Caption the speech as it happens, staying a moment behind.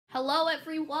Hello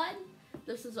everyone,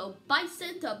 this is a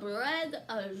bison de bread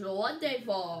joie de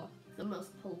vivre, the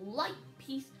most polite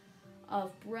piece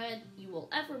of bread you will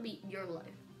ever meet in your life.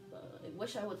 I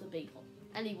wish I was a bagel.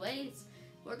 Anyways,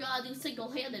 we're gonna do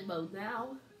single-handed mode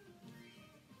now.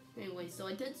 Anyway, so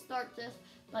I did start this,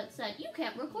 but it said you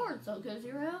can't record, so because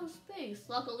you're out of space.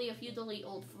 Luckily, if you delete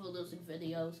old photos and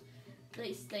videos,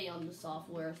 they stay on the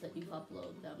software that you've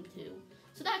uploaded them to.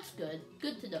 So that's good.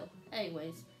 Good to know.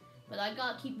 Anyways, but I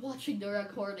gotta keep watching the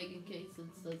recording in case it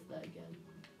says that again.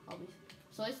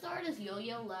 So I started as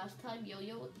Yo-Yo last time.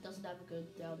 Yo-Yo doesn't have a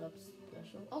good down-up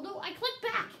special. Oh no, I clicked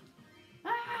back!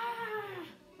 Ah!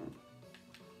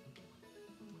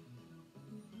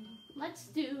 Let's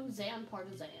do Zan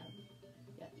Partisan.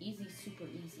 Yeah, easy, super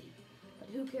easy. But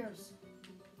who cares?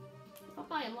 How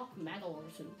about I unlock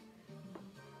Mandalore soon?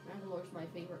 Mandalore's my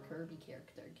favorite Kirby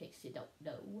character, in case you don't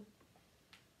know.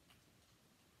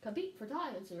 Compete for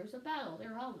time and series of battle.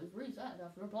 Their helmet is reset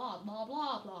after blah blah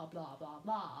blah blah blah blah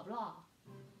blah blah.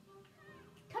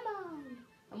 Come on!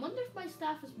 I wonder if my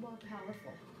staff is more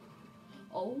powerful.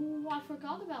 Oh, I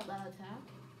forgot about that attack.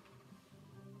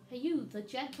 Hey you, the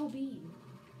Gentle Bean.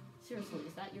 Seriously,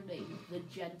 is that your name? The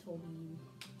Gentle Bean.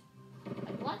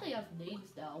 I'm glad they have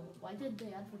names now. Why didn't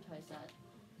they advertise that?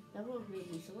 That would have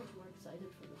made me so much more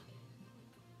excited for this game.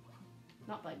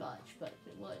 Not by much, but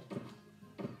it would.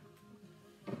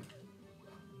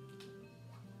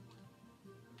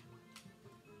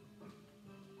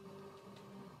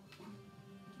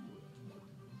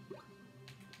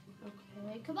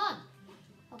 Okay, come on!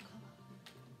 Oh, come on.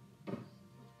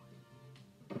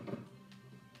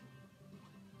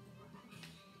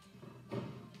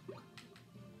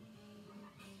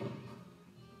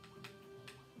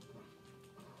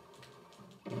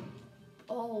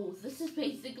 Oh, this is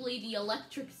basically the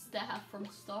electric staff from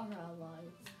Star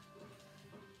Allies.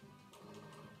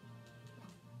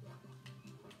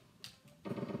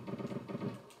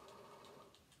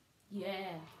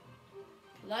 Yeah.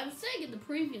 Like I was saying in the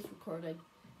previous recording,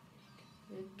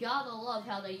 you gotta love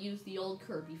how they use the old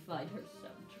Kirby Fighter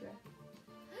soundtrack.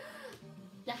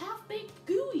 The half-baked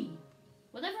gooey!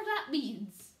 Whatever that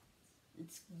means.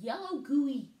 It's yellow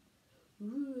gooey.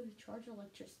 Ooh, charge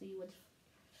electricity with...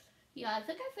 Yeah, I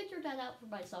think I figured that out for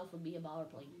myself when me and Mom were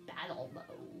playing battle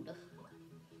mode.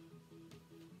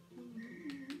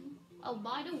 Oh,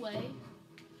 by the way,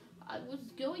 I was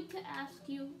going to ask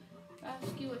you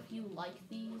if you like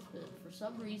these, but for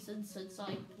some reason, since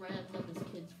I read them as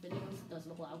kids' videos, it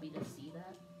doesn't allow me to see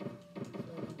that.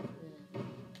 So,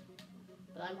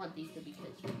 but I want these to be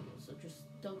kids' videos, so just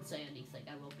don't say anything.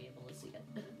 I won't be able to see it.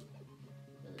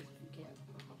 If you can.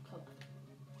 Oh, come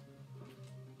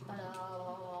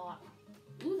on.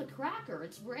 Ooh, the cracker.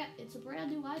 It's a brand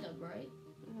new item, right?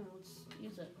 Oh, let's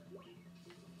use it.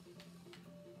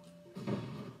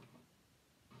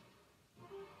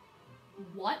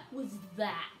 What was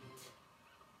that?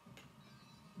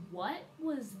 What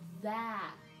was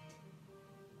that?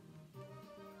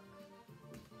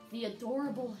 The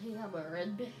adorable hammer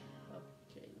and...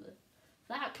 Okay,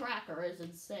 that cracker is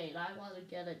insane. I want to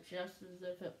get it just as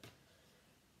if it...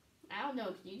 I don't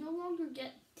know, can you no longer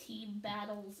get team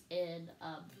battles in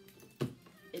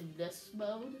this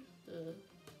mode?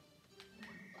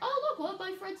 Oh look, one of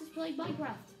my friends is playing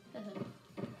Minecraft. I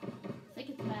think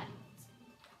it's Matt.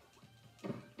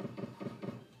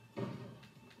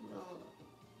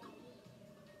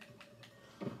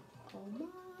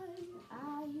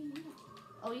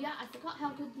 Oh yeah, I forgot how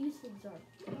good these things are.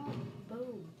 Come on,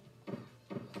 boom.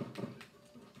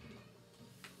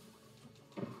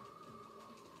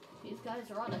 These guys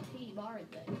are on a team,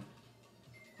 aren't they?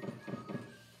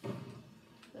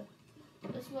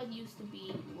 This one used to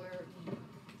be where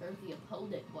the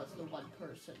opponent was the one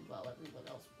person while everyone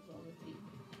else was on the team.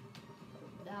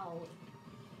 Now,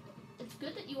 it's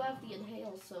good that you have the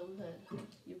inhale so that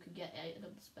you can get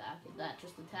items back, and that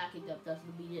just attacking them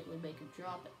doesn't immediately make them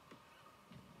drop it.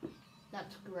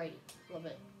 That's great. Love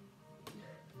it.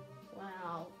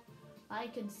 Wow. I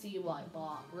can see why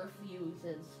Bot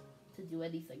refuses to do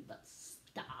anything but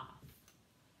staff.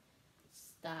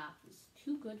 Staff is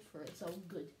too good for its own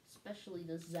good, especially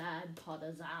the Zan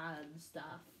Partisan stuff.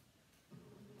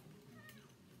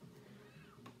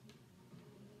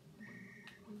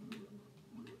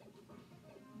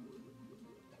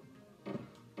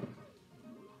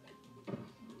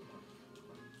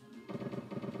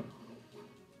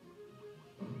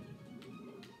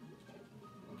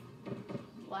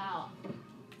 Wow,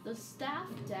 the staff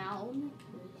down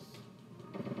is...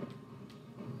 I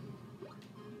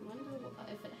wonder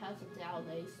if it has a down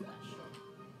A special.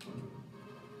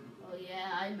 Oh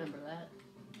yeah, I remember that.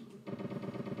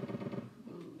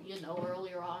 you know,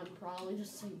 earlier on, probably the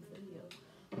same video.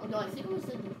 Oh no, I think it was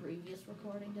in the previous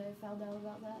recording that I found out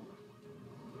about that.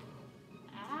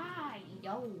 Ah,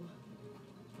 yo.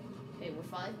 Okay, we're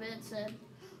 5 minutes in.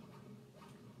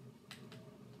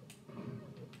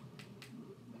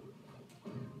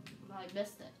 I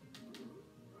missed it.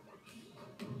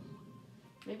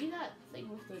 Maybe that thing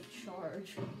with the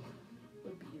charge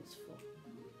would be useful.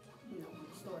 You know, in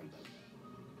the story mode.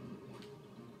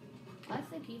 I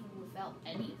think even without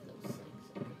any of those things,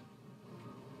 it could.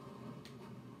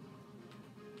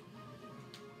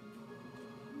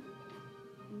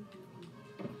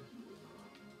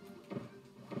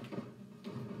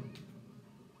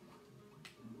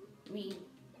 I mean,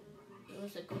 it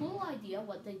was a cool idea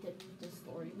what they did with the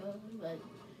story mode, but,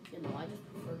 you know, I just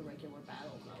prefer the regular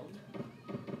battle mode.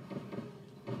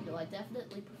 You know, I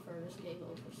definitely prefer this game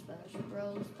over Smash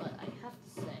Bros, but I have to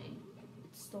say,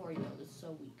 its story mode is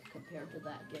so weak compared to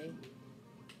that game.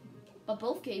 But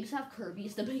both games have Kirby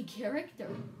as the main character.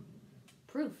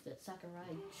 Proof that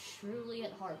Sakurai truly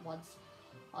at heart wants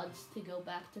to go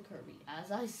back to Kirby,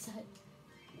 as I said.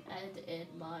 And in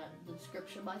the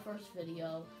description of my first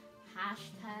video,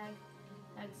 hashtag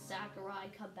Sakurai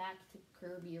come back to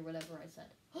Kirby or whatever I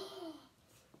said.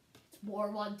 It's more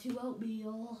 1-2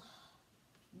 oatmeal.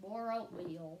 More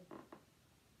oatmeal.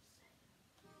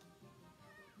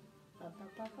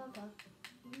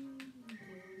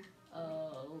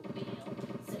 Oatmeal.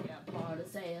 Say a part of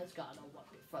Saiyan's gonna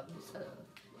walk me from this earth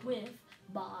with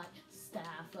my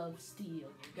staff of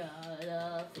steel. You're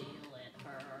gonna feel it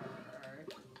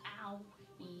hurt. Ow,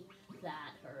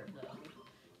 that hurt though.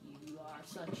 You are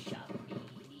such a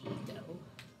meaty-do.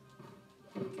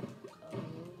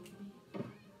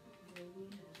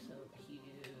 So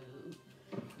cute.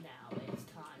 Now it's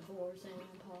time for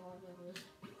Zampars.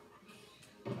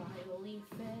 Finally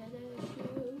finish you.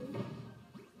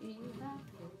 You have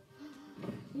to.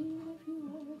 Even if you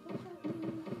ever push at me,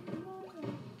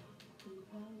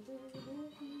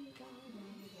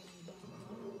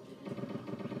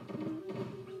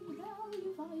 now you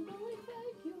finally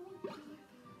thank you.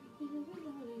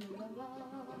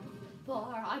 For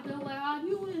I know where I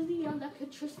knew is the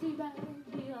electricity man,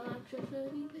 the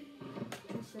electricity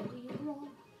is wrong.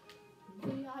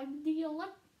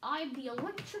 I'm the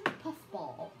electric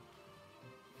puffball.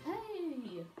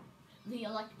 Hey, the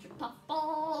electric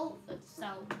puffball. That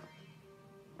sounds like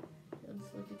a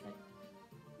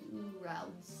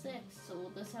round 6. So will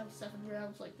this have 7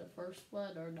 rounds like the first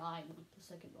one, or 9 like the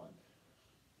second one?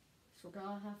 So we're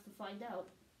gonna have to find out.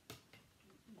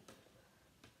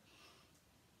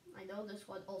 I know this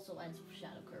one also ends with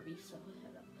Shadow Kirby, so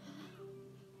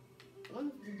one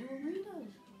of the new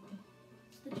arenas.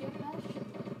 It's the Jam Bastion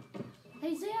one.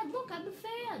 Hey Zan, look, I'm a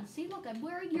fan. See, look, I'm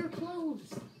wearing your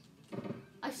clothes.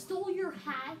 I stole your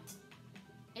hat,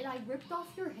 and I ripped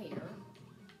off your hair.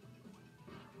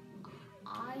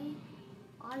 I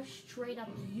straight up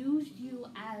used you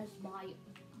as my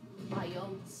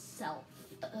own self.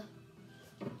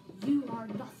 You are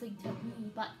nothing to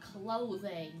me but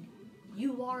clothing.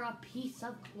 You are a piece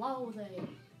of clothing.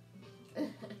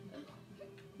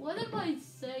 What am I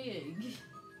saying?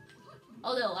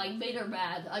 Oh no, I made her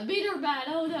mad. I made her mad.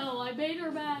 Oh no, I made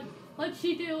her mad. What's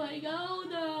she doing? Oh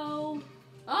no.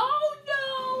 Oh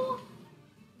no!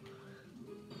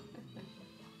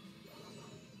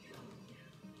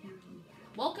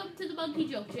 Welcome to the Monkey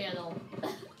Joke channel.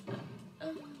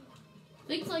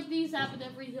 Things like these happen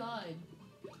every time.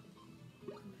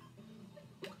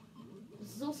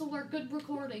 This is also where good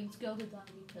recordings go to die,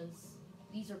 because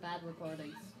these are bad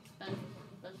recordings.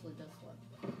 Especially this one.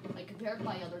 Like, compared to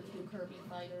my other 2 Kirby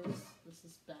fighters, this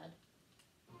is bad.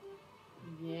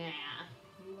 Yeah.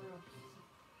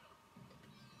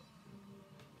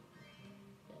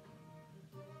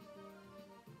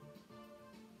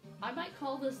 I might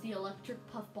call this the electric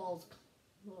puffballs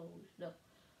clothes. No.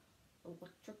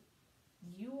 Electric.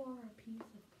 You are a piece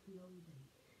of clothing.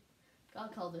 I'll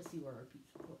call this You Are a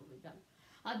Piece of Clothing.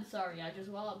 I'm sorry, I just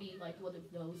want to be like one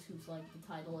of those who's like, the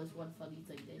title is one funny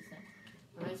thing they said.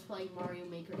 When I was playing Mario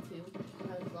Maker 2,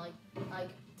 I was like,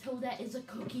 Toadette is a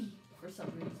cookie for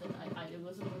some reason. It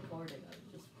wasn't recording, I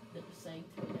was just saying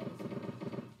Toadette is a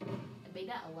cookie. I made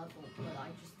that a level, but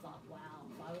I just thought, wow,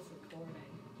 if I was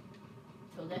recording,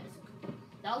 Toadette is a cookie.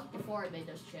 That was before I made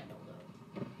this channel,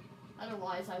 though.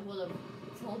 Otherwise, I would have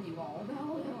told you all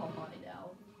about it all by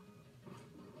now.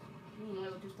 You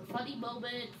know, just a funny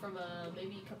moment from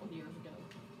maybe a couple years ago.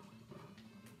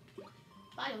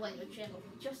 By the way, the channel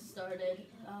just started.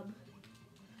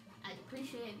 I'd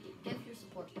appreciate it if your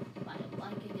support by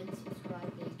liking and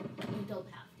subscribing. You don't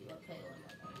have to, okay?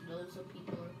 Like, I know some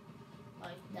people are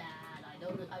like that. I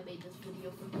know that I made this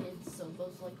video for kids, so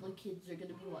most likely kids are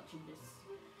gonna be watching this.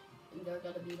 And they're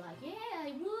gonna be like, yeah,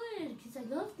 I would, because I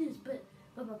love this, but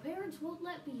my parents won't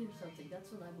let me or something.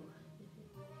 That's what I want.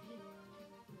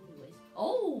 Anyways.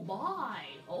 Oh my!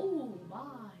 Oh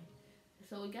my!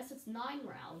 So I guess it's 9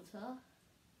 rounds, huh?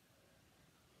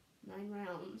 9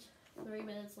 rounds. 3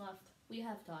 minutes left. We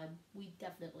have time. We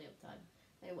definitely have time.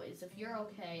 Anyways, if you're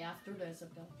okay after this, I'm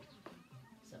gonna...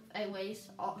 So, anyways,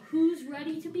 who's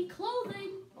ready to be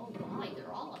clothing? Oh my,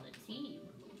 they're all on a team.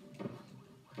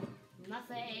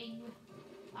 Nothing.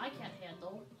 I can't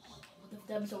handle. One of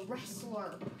them's a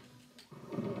wrestler.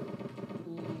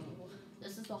 Ooh.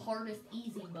 This is the hardest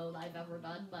easy mode I've ever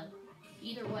done, but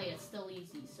either way, it's still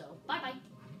easy, so bye-bye.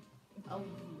 Oh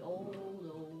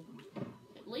no.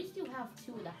 At least you have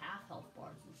 2.5 health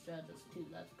bars instead of just 2.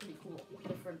 That's pretty cool.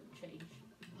 Different change.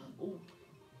 Ooh.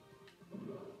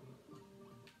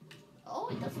 Oh,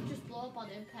 it doesn't just blow up on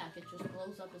impact, it just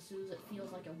blows up as soon as it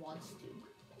feels like it wants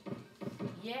to.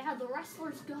 Yeah, the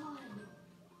wrestler's gone.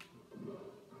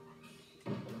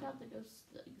 What about the ghost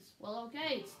things? Well,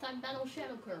 okay, it's time to battle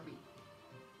Shadow Kirby.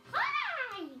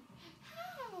 Hi!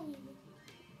 Hi!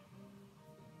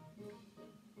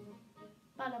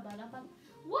 Ba-da-ba-da-ba.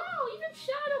 Wow, even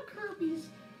Shadow Kirby's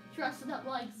dressing up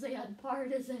like Zan,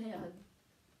 partisan.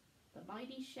 The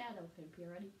mighty Shadow Kirby,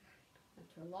 ready?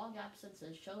 After a long absence,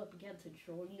 has shown up again to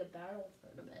join the battle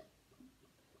tournament.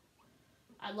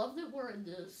 I love that we're in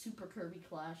the Super Kirby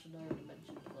Clash in our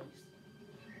dimension place,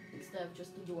 instead of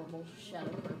just the normal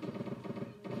Shadow Kirby.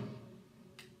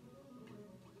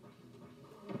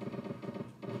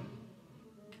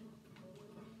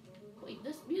 Wait,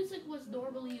 this music was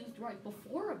normally used right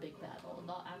before a big battle,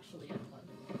 not actually at one.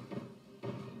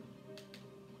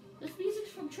 This music's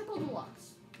from Triple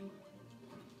Deluxe.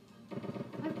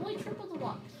 I played Triple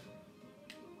Deluxe.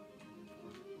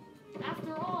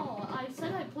 After all, I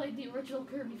said I played the original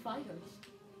Kirby Fighters.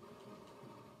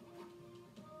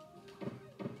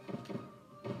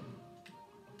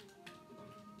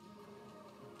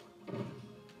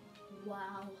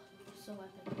 Wow, so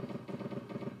epic.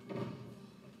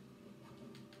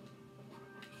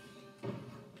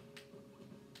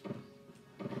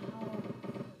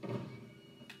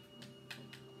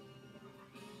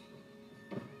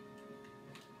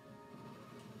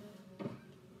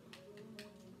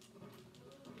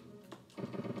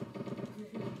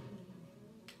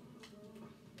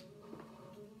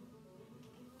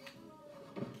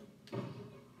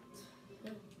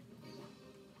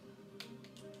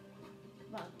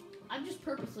 I'm just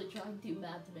purposely trying to do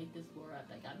math to make this more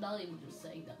epic. I'm not even just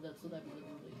saying that, that's what I'm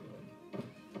literally doing.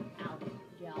 Ow.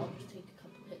 Yeah, I'll just take a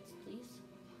couple hits, please.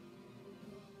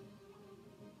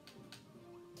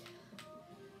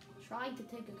 Trying to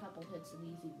take a couple hits in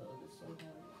easy mode is so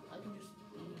hard. I can just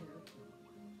be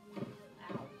here.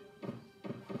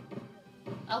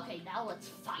 Ow. Okay, now let's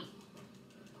fight.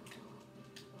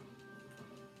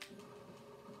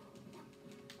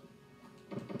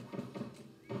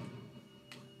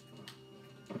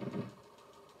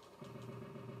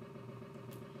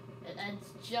 It ends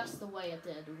just the way it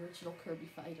did, original Kirby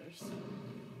Fighters.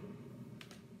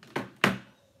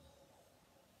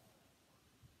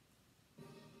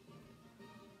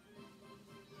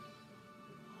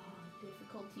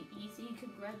 Difficulty easy,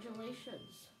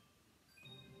 congratulations.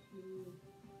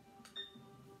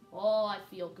 Oh, I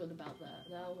feel good about that.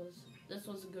 This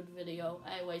was a good video.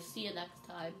 Anyway, see you next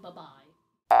time. Bye-bye.